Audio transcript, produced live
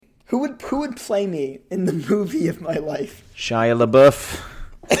Who would play me in the movie of my life? Shia LaBeouf.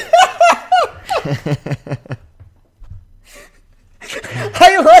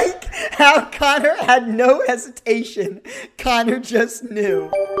 I like how Connor had no hesitation. Connor just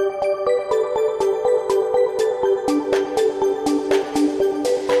knew.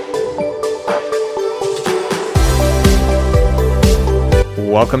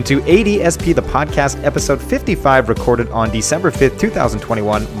 Welcome to ADSP, the podcast, episode 55, recorded on December 5th,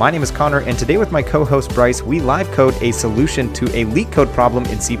 2021. My name is Connor, and today with my co-host Bryce, we live code a solution to a leak code problem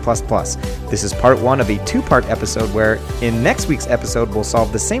in C++. This is part one of a two-part episode where in next week's episode, we'll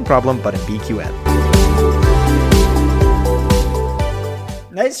solve the same problem, but in BQN.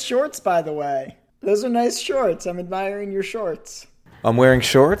 Nice shorts, by the way. Those are nice shorts. I'm admiring your shorts. I'm wearing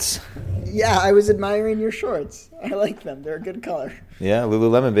shorts? Yeah, I was admiring your shorts. I like them. They're a good color. Yeah,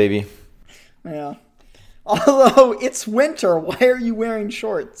 Lululemon, baby. Yeah. Although it's winter, why are you wearing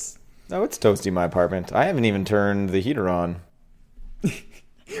shorts? Oh, it's toasty in my apartment. I haven't even turned the heater on.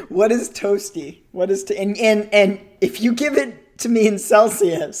 What is toasty? What is and if you give it to me in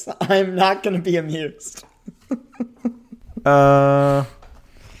Celsius, I'm not going to be amused. I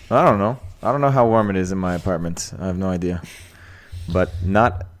don't know. I don't know how warm it is in my apartment. I have no idea. But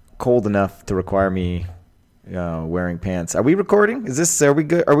not cold enough to require me wearing pants. Are we recording? Are we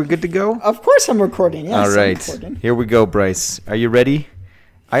good? Are we good to go? Of course I'm recording. Yes, all right. Here we go, Bryce. Are you ready?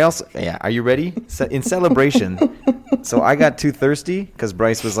 Are you ready? In celebration. So I got too thirsty because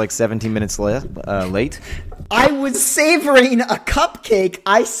Bryce was like 17 minutes late. I was savoring a cupcake.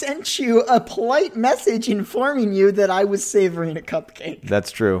 I sent you a polite message informing you that I was savoring a cupcake.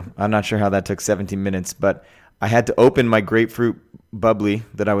 That's true. I'm not sure how that took 17 minutes, but I had to open my grapefruit bubbly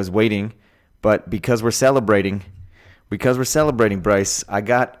that I was waiting. But because we're celebrating, Bryce, I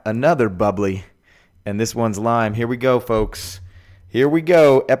got another bubbly, and this one's lime. Here we go, folks. Here we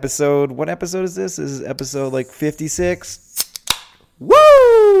go. What episode is this? This is episode like 56.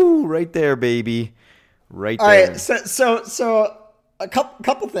 Woo! Right there, baby. Right there. All right. So a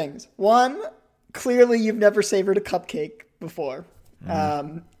couple things. One, clearly you've never savored a cupcake before.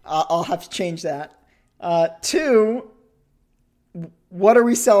 I'll have to change that. Two, what are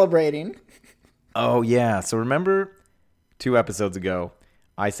we celebrating? Oh, yeah. So remember 2 episodes ago,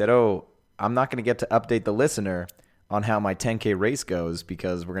 I said, I'm not going to get to update the listener on how my 10K race goes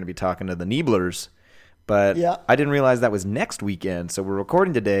because we're going to be talking to the Nieblers. But yeah. I didn't realize that was next weekend. So we're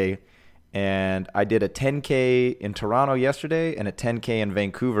recording today, and I did a 10K in Toronto yesterday and a 10K in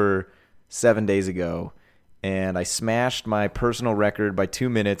Vancouver 7 days ago. And I smashed my personal record by 2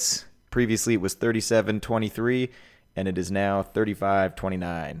 minutes. Previously, it was 37:23, and it is now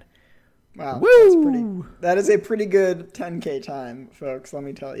 35:29. Wow, woo! That is a pretty good 10K time, folks, let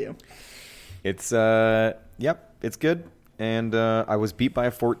me tell you. It's, it's good. And I was beat by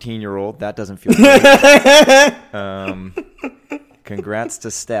a 14-year-old. That doesn't feel good. Congrats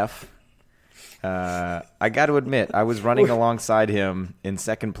to Steph. I got to admit, I was running alongside him in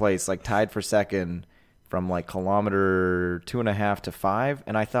second place, like tied for second from like kilometer 2.5 to 5.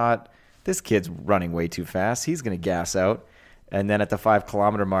 And I thought, this kid's running way too fast. He's going to gas out. And then at the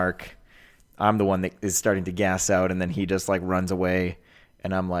 5-kilometer mark, I'm the one that is starting to gas out, and then he just like runs away,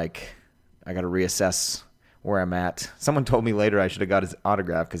 and I'm like, I got to reassess where I'm at. Someone told me later I should have got his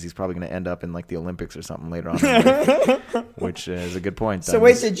autograph because he's probably going to end up in like the Olympics or something later on, which is a good point. So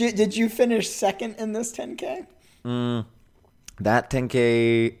wait, did you finish second in this 10K? That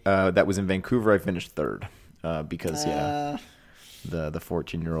 10K that was in Vancouver, I finished third because the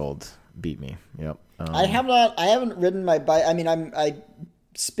 14-year-old beat me. Yep. I haven't ridden my bike. I mean, I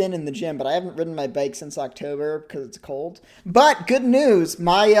spin in the gym, but I haven't ridden my bike since October because it's cold. But good news,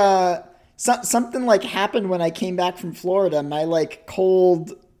 my something like happened when I came back from Florida. My like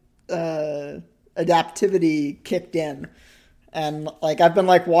cold adaptivity kicked in, and like I've been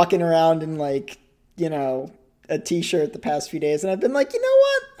like walking around in like a t-shirt the past few days, and I've been like, you know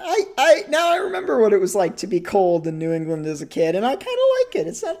what? I now I remember what it was like to be cold in New England as a kid, and I kind of like it.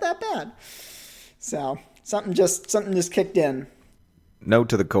 It's not that bad. So something just kicked in. No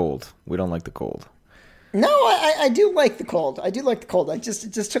to the cold. We don't like the cold. No, I do like the cold. I do like the cold. It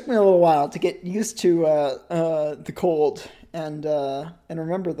just took me a little while to get used to the cold and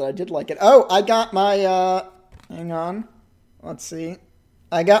remember that I did like it. Oh, I got my hang on. Let's see.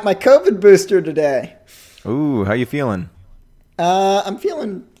 I got my COVID booster today. Ooh, how you feeling? I'm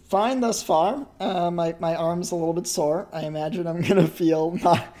feeling fine thus far. My arm's a little bit sore. I imagine I'm gonna feel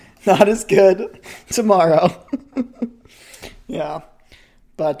not as good tomorrow. Yeah.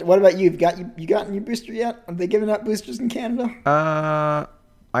 But what about you? You gotten your booster yet? Are they giving out boosters in Canada?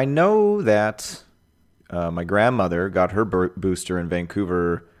 I know that my grandmother got her booster in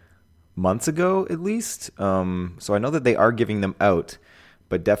Vancouver months ago, at least. So I know that they are giving them out,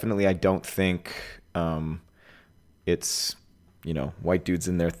 but definitely I don't think it's, white dudes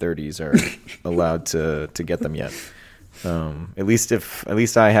in their 30s are allowed to get them yet. At least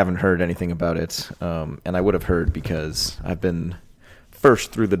I haven't heard anything about it. And I would have heard because I've been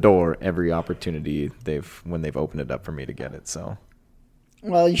first through the door every opportunity when they've opened it up for me to get it. So,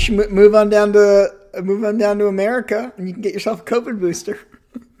 well, you should move on down to America, and you can get yourself a COVID booster.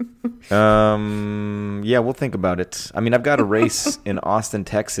 Yeah, we'll think about it. I mean, I've got a race in Austin,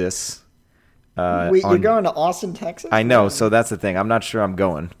 Texas. Wait, you're going to Austin, Texas? I know. So that's the thing. I'm not sure I'm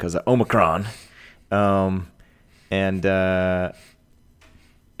going because of Omicron. And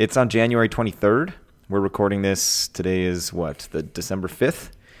it's on January 23rd. We're recording this. Today is the December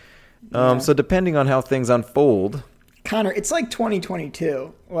 5th. Yeah. So depending on how things unfold. Connor, it's like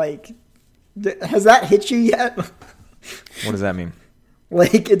 2022. Like, has that hit you yet? What does that mean?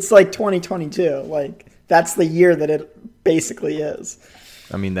 Like, it's like 2022. Like, that's the year that it basically is.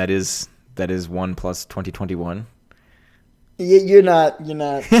 I mean, that is 1 plus 2021. You're not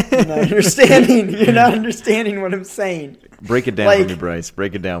understanding. You're not understanding what I'm saying. Break it down for me, Bryce.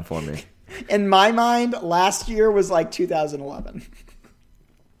 Break it down for me. In my mind, last year was like 2011.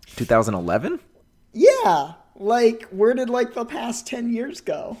 2011? Yeah. Like, where did like the past 10 years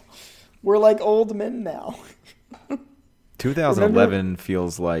go? We're like old men now. 2011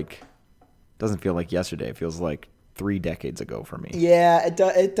 doesn't feel like yesterday. It feels like 3 decades ago for me. Yeah, it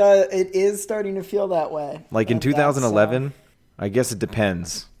does. It is starting to feel that way. Like in 2011, I guess it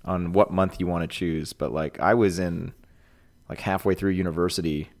depends on what month you want to choose. But like I was in like halfway through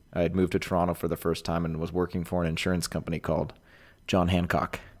university. I had moved to Toronto for the first time and was working for an insurance company called John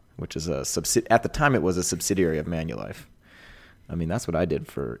Hancock, which is at the time it was a subsidiary of Manulife. I mean, that's what I did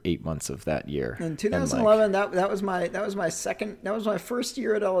for 8 months of that year. In 2011, that was my first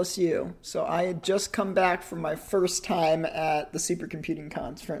year at LSU. So I had just come back from my first time at the Supercomputing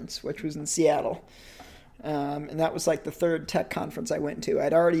Conference, which was in Seattle. And that was like the third tech conference I went to.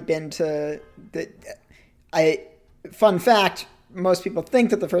 I'd already been to fun fact, most people think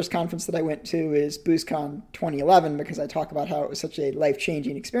that the first conference that I went to is BoostCon 2011 because I talk about how it was such a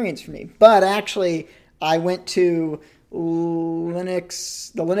life-changing experience for me. But actually, I went to the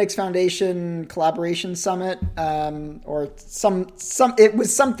Linux Foundation Collaboration Summit, or it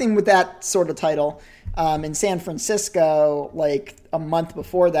was something with that sort of title, in San Francisco, like a month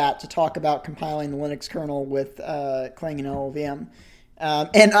before that, to talk about compiling the Linux kernel with Clang and LLVM.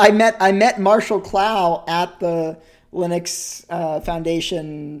 And I met Marshall Clow at the Linux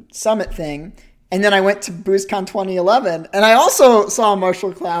Foundation Summit thing. And then I went to BoostCon 2011, and I also saw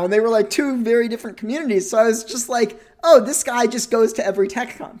Marshall Clow, and they were like two very different communities. So I was just like, oh, this guy just goes to every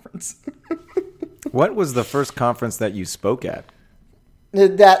tech conference. What was the first conference that you spoke at?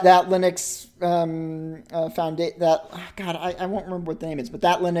 That Linux Foundation, I won't remember what the name is, but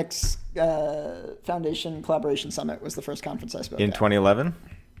that Linux Foundation Collaboration Summit was the first conference I spoke at. In 2011?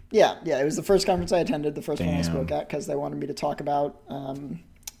 Yeah, it was the first conference I attended, the first one I spoke Damn. at, because they wanted me to talk about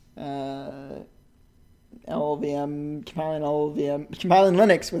LLVM, compiling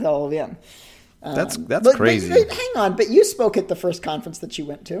Linux with LLVM. That's crazy. But hang on, but you spoke at the first conference that you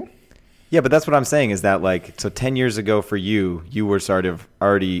went to. Yeah, but that's what I'm saying is that so 10 years ago for you were sort of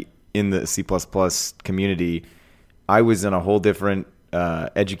already in the C++ community. I was in a whole different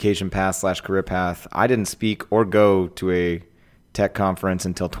education path / career path. I didn't speak or go to a tech conference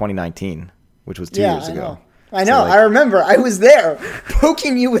until 2019, which was 2 years ago. I know. I remember. I was there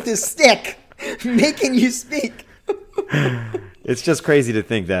poking you with his stick, making you speak. It's just crazy to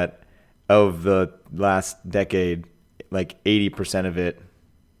think that of the last decade, like 80% of it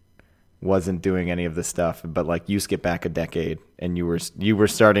wasn't doing any of the stuff. But like you skip back a decade and you were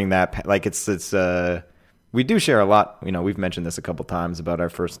starting that. Like it's we do share a lot. We've mentioned this a couple times about our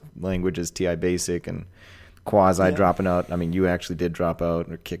first languages, TI Basic and Quasi dropping out. I mean, you actually did drop out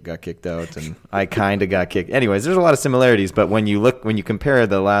or got kicked out, and I kind of got kicked. Anyways, there's a lot of similarities, but when you compare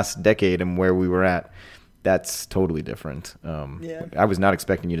the last decade and where we were at, that's totally different. I was not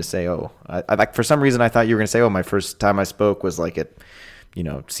expecting you to say, I for some reason I thought you were going to say, my first time I spoke was like at,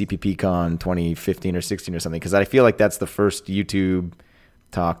 CPPCon 2015 or 16 or something, because I feel like that's the first YouTube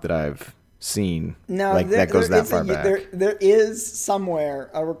talk that I've seen. No, that goes that far back. There is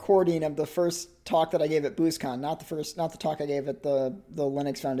somewhere a recording of the first talk that I gave at BoostCon, not the talk I gave at the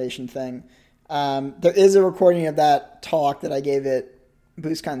Linux Foundation thing. There is a recording of that talk that I gave at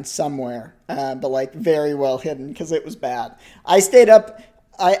BoostCon somewhere, but like very well hidden because it was bad. I stayed up.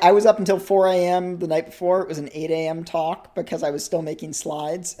 I was up until 4 a.m. the night before. It was an 8 a.m. talk because I was still making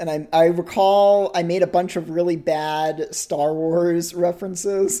slides. And I recall I made a bunch of really bad Star Wars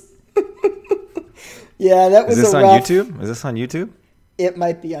references. Yeah, that was Is this a on rough... YouTube? Is this on YouTube? It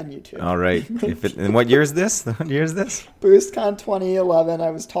might be on YouTube. All right. And what year is this? What year is this? BoostCon 2011, I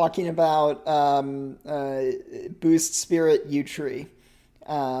was talking about Boost Spirit U-Tree.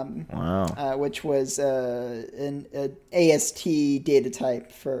 Wow. Which was an AST data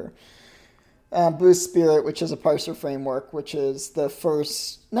type for Boost Spirit, which is a parser framework, which is the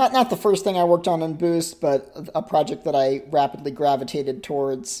first, not the first thing I worked on in Boost, but a project that I rapidly gravitated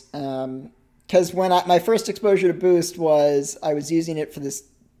towards. Because my first exposure to Boost was I was using it for this,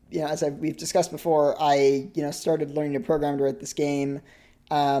 as we've discussed before, I started learning to program to write this game,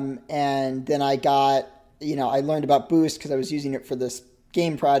 and then I got, I learned about Boost because I was using it for this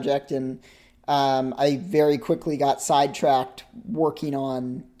game project, and I very quickly got sidetracked working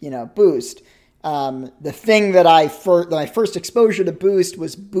on Boost. The thing that my first exposure to Boost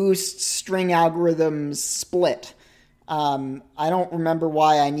was Boost string algorithms split. I don't remember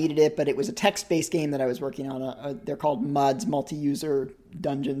why I needed it, but it was a text-based game that I was working on. They're called MUDs, multi-user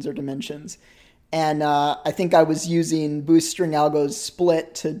dungeons or dimensions. And I think I was using Boost string algos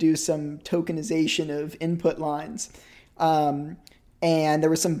split to do some tokenization of input lines. And there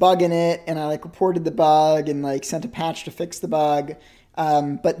was some bug in it, and I reported the bug and sent a patch to fix the bug.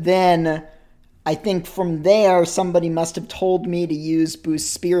 But then I think from there, somebody must have told me to use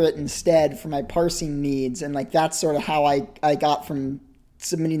Boost Spirit instead for my parsing needs. And that's sort of how I got from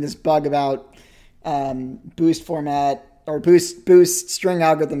submitting this bug about Boost format or Boost string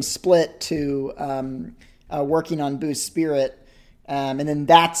algorithm split to working on Boost Spirit. And then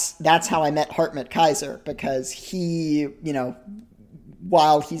that's how I met Hartmut Kaiser, because he,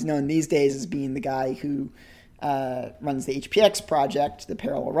 while he's known these days as being the guy who runs the HPX project, the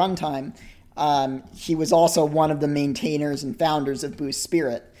parallel runtime, he was also one of the maintainers and founders of Boost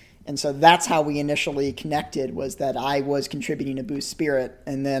Spirit. And so that's how we initially connected, was that I was contributing to Boost Spirit.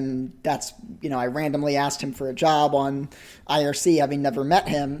 And then that's, I randomly asked him for a job on IRC, having never met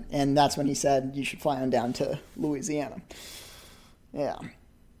him. And that's when he said, you should fly on down to Louisiana. Yeah.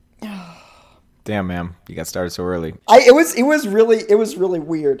 Damn, man, you got started so early. It was really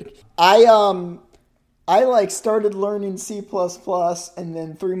weird. I started learning C++, and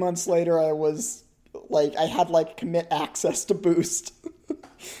then 3 months later I was I had commit access to Boost.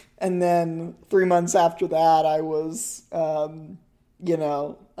 And then 3 months after that I was I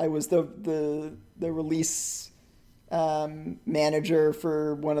was the release manager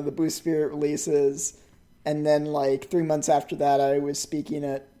for one of the Boost Spirit releases. And then 3 months after that I was speaking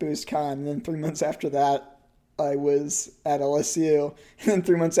at BoostCon, and then 3 months after that I was at LSU, and then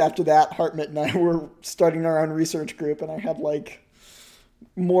 3 months after that, Hartmut and I were starting our own research group, and I had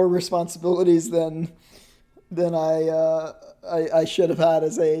more responsibilities than I should have had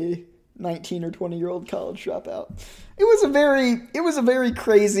as a 19 or 20-year-old college dropout. It was a very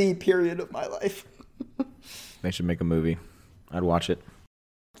crazy period of my life. They should make a movie. I'd watch it.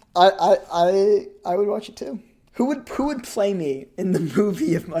 I would watch it too. Who would play me in the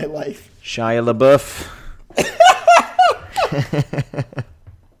movie of my life? Shia LaBeouf.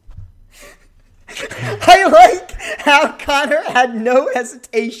 I like how Connor had no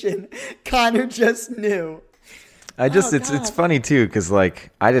hesitation. Connor just knew. It's funny too, because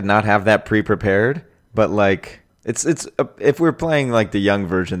I did not have that pre-prepared, but it's if we're playing the young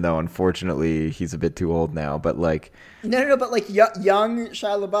version though, unfortunately he's a bit too old now, but no, but young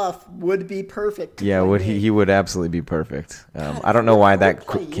Shia LaBeouf would be perfect. Yeah, he would absolutely be perfect. I don't know why that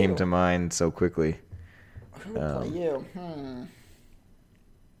came to mind so quickly. Who would play you?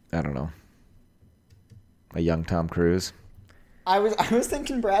 I don't know. A young Tom Cruise. I was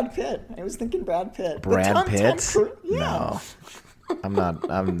thinking Brad Pitt. Brad Pitt? Tom Cruise, yeah. No. I'm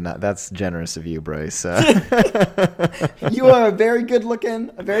not. That's generous of you, Bryce. You are a very good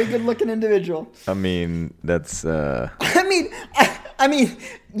looking individual. I mean, that's. I mean,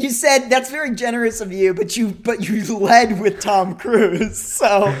 you said that's very generous of you, but you led with Tom Cruise,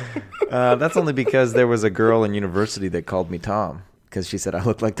 so. That's only because there was a girl in university that called me Tom, because she said I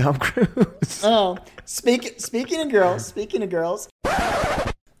looked like Tom Cruise. Oh, speaking of girls.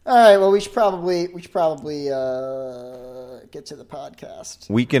 All right, well, we should probably get to the podcast.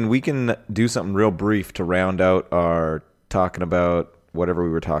 We can do something real brief to round out our talking about whatever we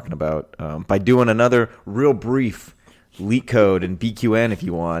were talking about by doing another real brief leak code in BQN if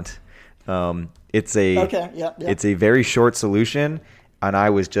you want. It's a very short solution, and I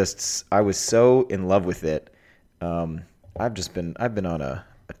was so in love with it. I've been on a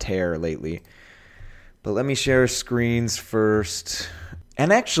tear lately. But let me share screens first.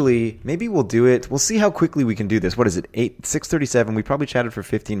 And actually, maybe we'll do it. We'll see how quickly we can do this. What is it? 6:37. We probably chatted for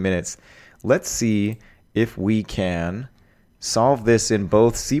 15 minutes. Let's see if we can solve this in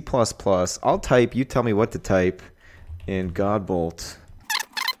both C++. I'll type, you tell me what to type in Godbolt.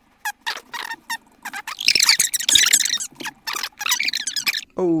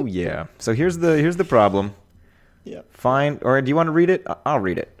 Oh yeah. So here's the problem. Yeah. Find, or do you want to read it? I'll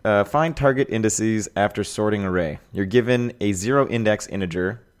read it. Find target indices after sorting array. You're given a 0-index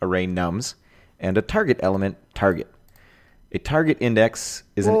integer, array nums, and a target element, target. A target index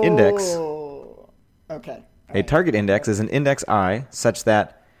is an index. Okay. A target index is an index I such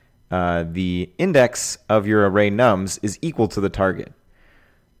that the index of your array nums is equal to the target.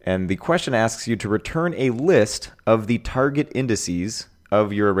 And the question asks you to return a list of the target indices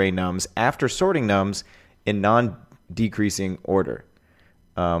of your array nums after sorting nums in non-decreasing order.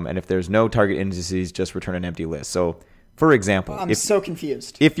 And if there's no target indices, just return an empty list. So, for example, I'm so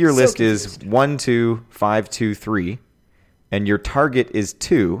confused. If your list is 1, 2, 5, 2, 3, and your target is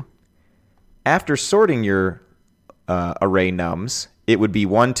 2, after sorting your array nums, it would be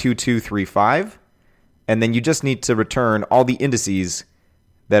 1, 2, 2, 3, 5, and then you just need to return all the indices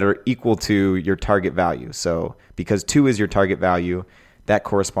that are equal to your target value. So, because 2 is your target value, that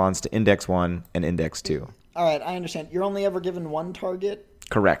corresponds to index 1 and index 2. All right, I understand. You're only ever given one target?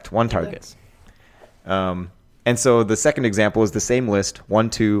 Correct, one target. And so the second example is the same list,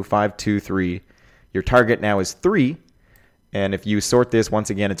 1, 2, 5, 2, 3. Your target now is 3. And if you sort this, once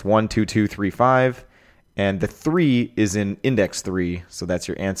again, it's 1, 2, 2, 3, 5. And the 3 is in index 3, so that's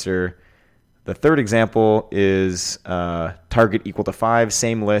your answer. The third example is target equal to 5,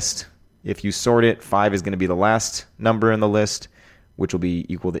 same list. If you sort it, 5 is going to be the last number in the list, which will be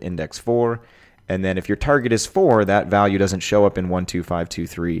equal to index 4. And then if your target is 4, that value doesn't show up in 1, 2, 5, 2,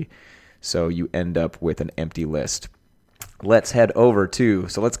 3. So you end up with an empty list. Let's head over to,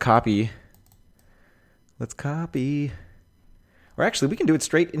 so let's copy. Or actually, we can do it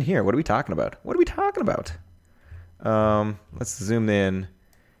straight in here. What are we talking about? Let's zoom in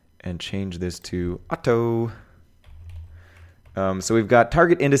and change this to auto. So we've got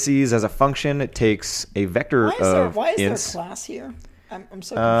target indices as a function. It takes a vector of why is ints. there a class here? I'm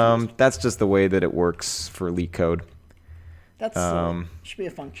so confused. That's just the way that it works for LeetCode. That's should be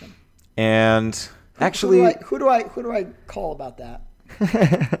a function. And who do I call about that?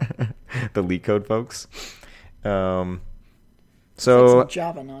 The LeetCode folks. So some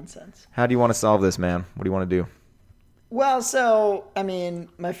Java nonsense. How do you want to solve this, man? What do you want to do? Well, so I mean,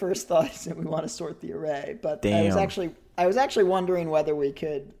 my first thought is that we want to sort the array, but Damn. I was actually wondering whether we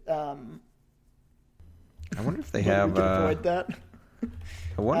could. I wonder if they have. We could avoid that.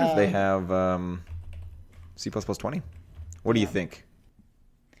 I wonder if they have C++ 20. What do you think?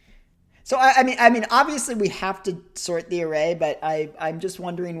 So I mean, obviously we have to sort the array, but I'm just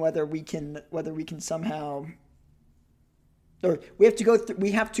wondering whether we can somehow, or we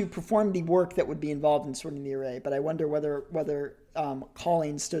have to perform the work that would be involved in sorting the array. But I wonder whether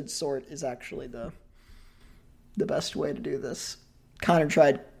calling std sort is actually the best way to do this. Connor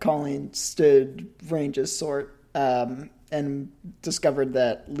tried calling std ranges sort and discovered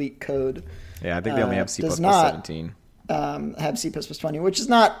that LeetCode. Yeah, I think they only have C++ 17. Have C++ 20, which is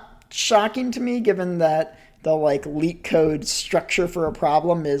not shocking to me, given that the LeetCode structure for a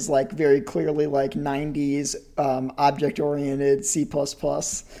problem is very clearly 90s object-oriented C++.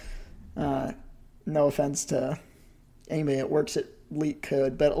 No offense to anybody that works at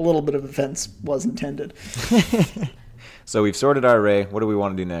LeetCode, but a little bit of offense was intended. So we've sorted our array. What do we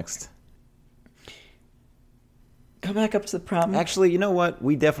want to do next? Go back up to the problem. Actually, you know what?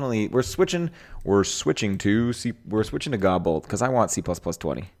 We're switching to Godbolt because I want C++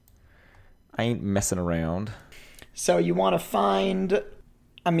 20. I ain't messing around. So you want to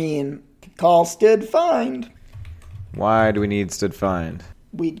call std find. Why do we need std find?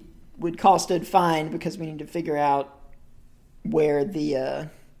 We'd call std find because we need to figure out where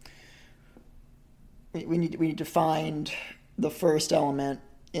the we need to find the first element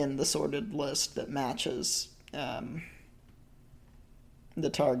in the sorted list that matches the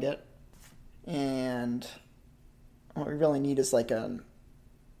target, and what we really need is an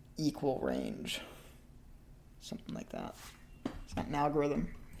equal range, something like that. It's not an algorithm.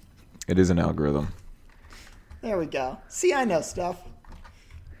 It is an algorithm. There we go. See, I know stuff.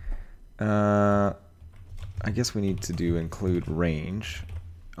 I guess we need to include range.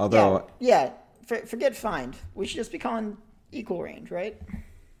 Although forget find. We should just be calling equal range, right?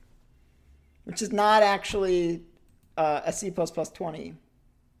 Which is not actually a C++ 20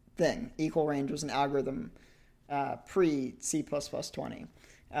 thing. Equal range was an algorithm pre C++ 20,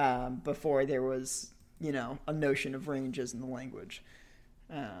 before there was a notion of ranges in the language,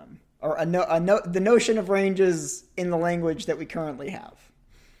 or the notion of ranges in the language that we currently have.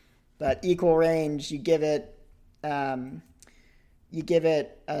 But equal range, you give it you give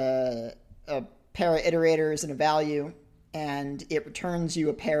it a pair of iterators and a value, and it returns you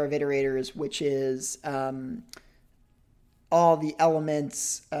a pair of iterators, which is all the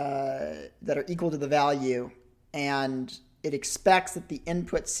elements that are equal to the value, and it expects that the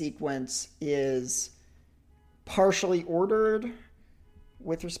input sequence is partially ordered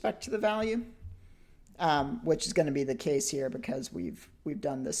with respect to the value, which is going to be the case here because we've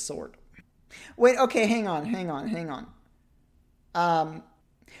done this sort. Wait, okay, hang on.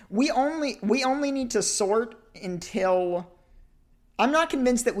 We only need to sort until... I'm not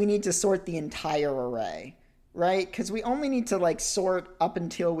convinced that we need to sort the entire array, right? Because we only need to like sort up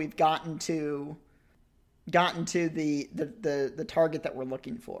until we've gotten to the target that we're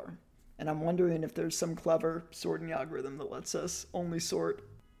looking for. And I'm wondering if there's some clever sorting algorithm that lets us only sort.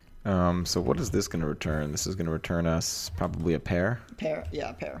 So what is this going to return? This is going to return us probably a pair. Pair.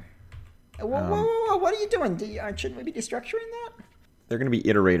 Whoa, what are you doing? Shouldn't we be destructuring that? They're going to be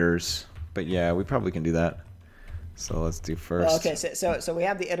iterators, but yeah, we probably can do that. So let's do first. Well, okay, so we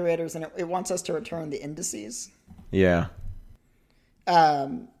have the iterators, and it wants us to return the indices. Yeah.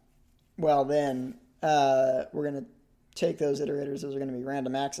 Well, then we're going to take those iterators. Those are going to be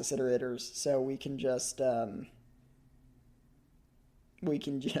random access iterators, so we can just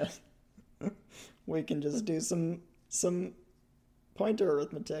do some pointer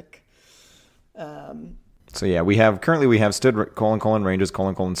arithmetic. So yeah, we have stud : ranges :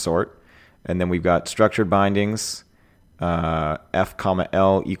 sort, and then we've got structured bindings. F comma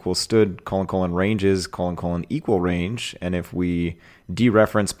L equals stud : ranges : equal range, and if we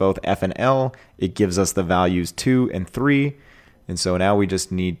dereference both F and L, it gives us the values 2 and 3, and so now we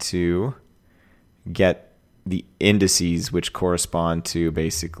just need to get the indices, which correspond to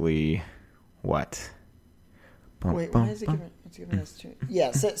basically what? Wait, why is it giving us 2?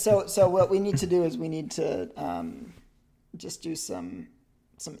 Yeah, so what we need to do is we need to just do some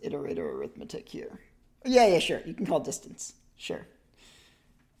iterator arithmetic here. Yeah, sure. You can call distance. Sure.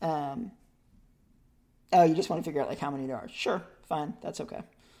 Oh, you just want to figure out like how many there are. Sure, fine. That's okay.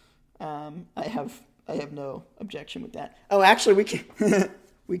 I have no objection with that. Oh, actually,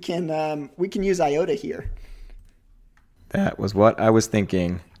 we can use iota here. That was what I was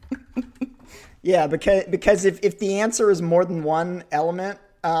thinking. Yeah, because if the answer is more than one element,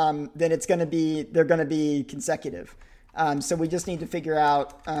 then they're gonna be consecutive. So we just need to figure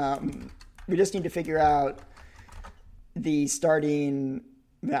out the starting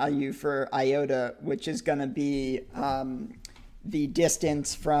value for iota, which is going to be the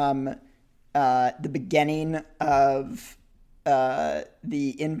distance from the beginning of the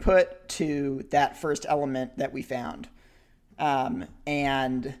input to that first element that we found,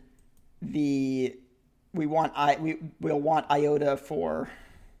 and we'll want iota for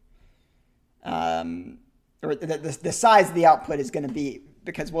or the size of the output is going to be,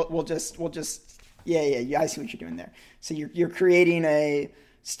 because we'll just I see what you're doing there. So you're creating a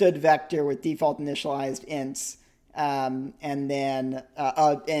stud vector with default initialized ints, and then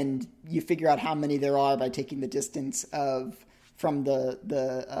and you figure out how many there are by taking the distance from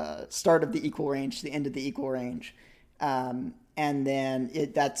the start of the equal range to the end of the equal range, and then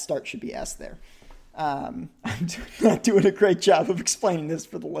that start should be S there. I'm not doing a great job of explaining this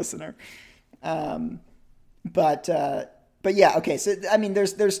for the listener. But yeah, okay. So I mean,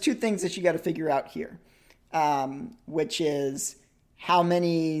 there's two things that you got to figure out here, which is how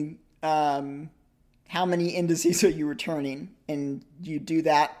many indices are you returning, and you do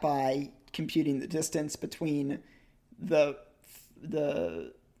that by computing the distance between the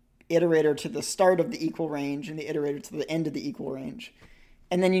iterator to the start of the equal range and the iterator to the end of the equal range,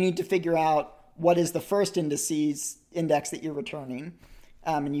 and then you need to figure out what is the first index that you're returning.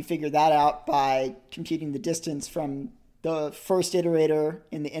 And you figure that out by computing the distance from the first iterator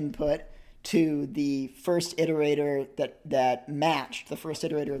in the input to the first iterator that matched the first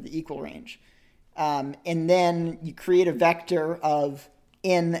iterator of the equal range. And then you create a vector of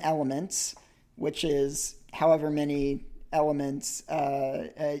n elements, which is however many elements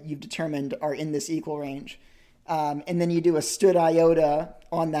you've determined are in this equal range. And then you do a stud iota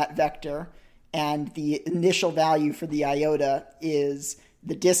on that vector, and the initial value for the iota is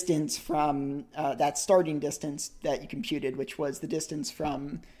the distance from that starting distance that you computed, which was the distance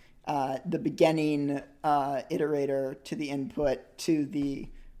from the beginning iterator to the input to the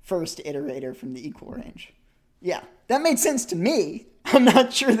first iterator from the equal range. Yeah, that made sense to me. I'm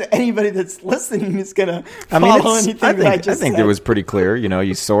not sure that anybody that's listening is going to follow anything that I just said. I think it was pretty clear.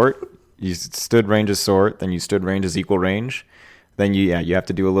 You sort, you stud ranges sort, then you stud ranges equal range. Then you have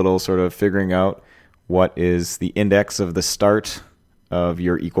to do a little sort of figuring out what is the index of the start of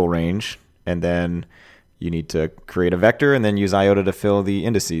your equal range, and then you need to create a vector and then use IOTA to fill the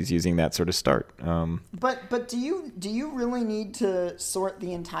indices using that sort of start. But do you really need to sort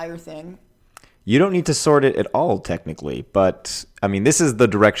the entire thing? You don't need to sort it at all, technically, but I mean, this is the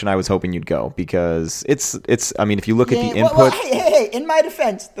direction I was hoping you'd go, because it's. I mean, if you look at the input. Well, hey! In my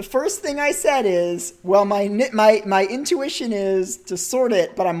defense, the first thing I said is, well, my intuition is to sort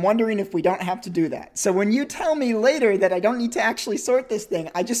it, but I'm wondering if we don't have to do that. So when you tell me later that I don't need to actually sort this thing,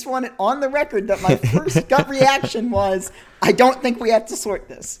 I just want it on the record that my first gut reaction was, I don't think we have to sort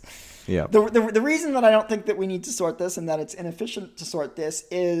this. Yeah. The reason that I don't think that we need to sort this and that it's inefficient to sort this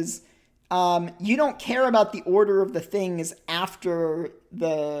is. You don't care about the order of the things after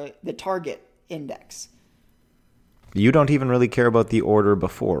the target index. You don't even really care about the order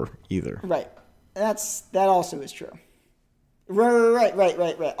before either. Right. That also is true. Right.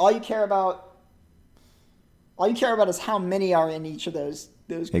 All you care about is how many are in each of those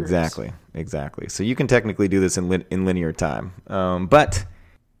groups. Exactly. So you can technically do this in linear time. But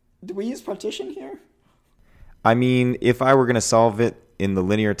do we use partition here? I mean, if I were going to solve it in the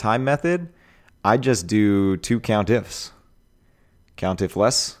linear time method, I just do 2 countifs. Countif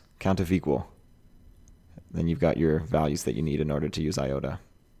less, countif equal. Then you've got your values that you need in order to use IOTA.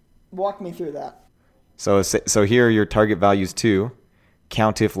 Walk me through that. So here your target value is 2.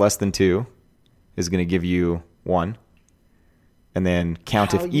 Countif less than 2 is going to give you 1. And then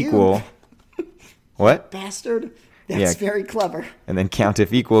countif equal... What? Bastard. That's very clever. And then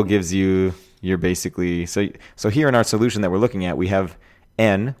countif equal gives you... You're basically so here in our solution that we're looking at, we have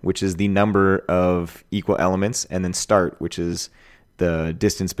n, which is the number of equal elements, and then start, which is the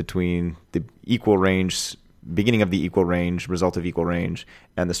distance between the equal range, beginning of the equal range, result of equal range,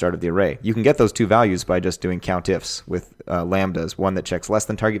 and the start of the array. You can get those 2 values by just doing countifs with lambdas, one that checks less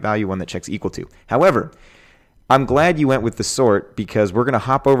than target value, one that checks equal to. However, I'm glad you went with the sort, because we're going to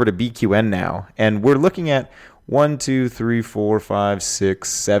hop over to BQN now, and we're looking at 1, 2, 3, 4, 5, 6,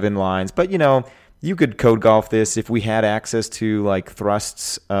 7 lines. But, you could code golf this. If we had access to like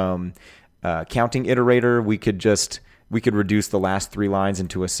Thrust's counting iterator, we could reduce the last 3 lines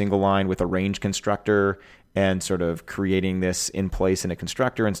into a single line with a range constructor and sort of creating this in place in a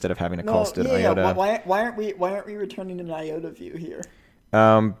constructor instead of having to call std IOTA. Why aren't we returning an IOTA view here?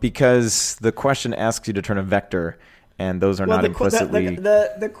 Because the question asks you to turn a vector, and those are not implicitly.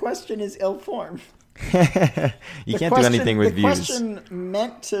 The question is ill-formed. You can't do anything with views. The question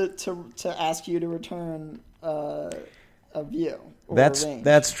meant to ask you to return a view. Or a range.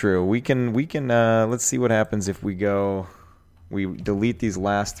 That's true. We can let's see what happens if we delete these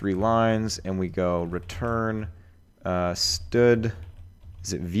last 3 lines and we go return stood.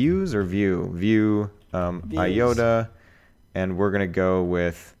 Is it views or view IOTA, and we're gonna go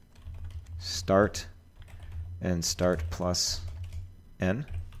with start and start plus n.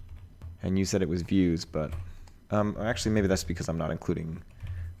 And you said it was views, but actually maybe that's because I'm not including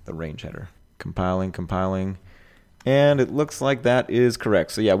the range header. Compiling. And it looks like that is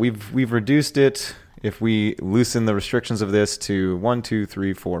correct. So yeah, we've reduced it. If we loosen the restrictions of this to 1, 2,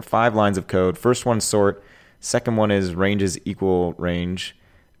 3, 4, 5 lines of code. First one sort. Second one is ranges equal range.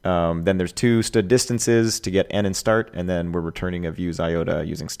 Then there's 2 stood distances to get n and start. And then we're returning a views IOTA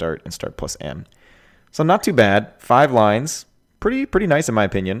using start and start plus n. So not too bad. 5 lines. Pretty nice in my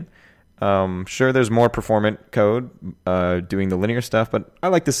opinion. Sure, there's more performant code doing the linear stuff, but I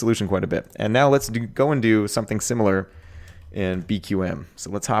like this solution quite a bit. And now let's go and do something similar in BQM.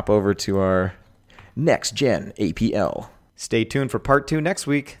 So let's hop over to our next gen APL. Stay tuned for part 2 next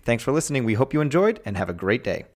week. Thanks for listening. We hope you enjoyed, and have a great day.